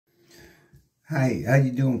Hi, how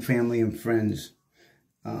you doing, family and friends?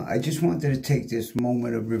 I just wanted to take this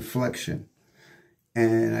moment of reflection,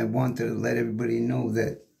 and I wanted to let everybody know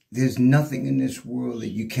that there's nothing in this world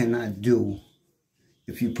that you cannot do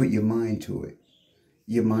if you put your mind to it,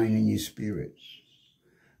 your mind and your spirit.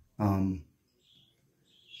 All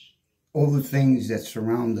the things that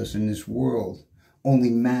surround us in this world only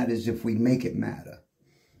matters if we make it matter.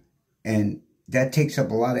 And that takes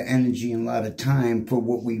up a lot of energy and a lot of time for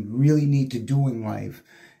what we really need to do in life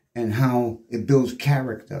and how it builds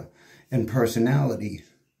character and personality,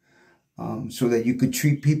 so that you could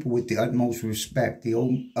treat people with the utmost respect,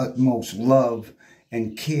 the utmost love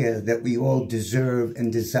and care that we all deserve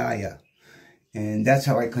and desire. And that's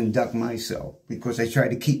how I conduct myself, because I try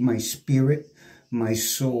to keep my spirit, my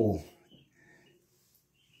soul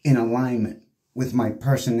in alignment with my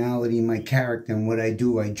personality, my character, and what I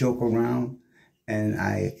do. I joke around and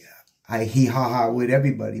I hee-ha-ha with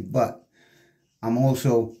everybody, but I'm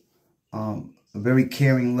also a very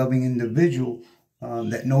caring, loving individual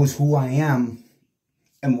that knows who I am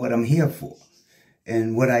and what I'm here for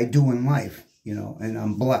and what I do in life, and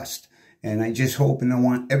I'm blessed. And I just hope, and I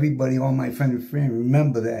want everybody, all my friends and family,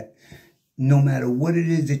 remember that no matter what it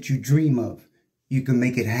is that you dream of, you can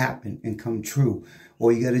make it happen and come true.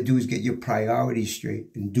 All you got to do is get your priorities straight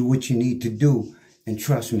and do what you need to do. And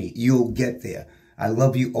trust me, you'll get there. I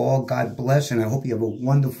love you all. God bless. And I hope you have a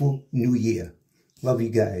wonderful new year. Love you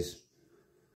guys.